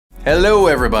Hello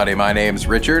everybody, my name's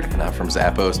Richard and I'm from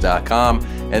Zappos.com,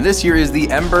 and this here is the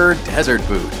Ember Desert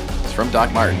Boot. It's from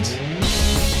Doc Martens.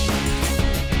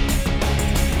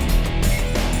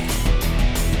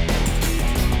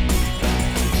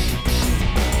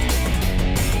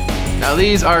 Now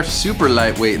these are super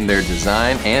lightweight in their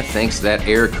design, and thanks to that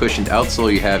air cushioned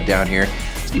outsole you have down here,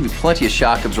 it's give you plenty of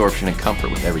shock absorption and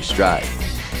comfort with every stride.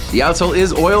 The outsole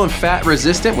is oil and fat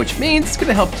resistant, which means it's going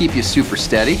to help keep you super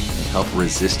steady and help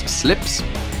resist slips.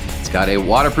 It's got a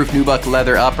waterproof nubuck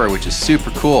leather upper, which is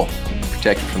super cool.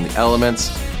 Protect you from the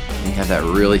elements. And you have that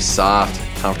really soft,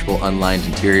 comfortable, unlined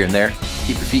interior in there.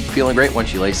 Keep your feet feeling great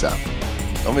once you lace up.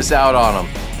 Don't miss out on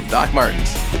them. From Doc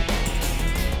Martens.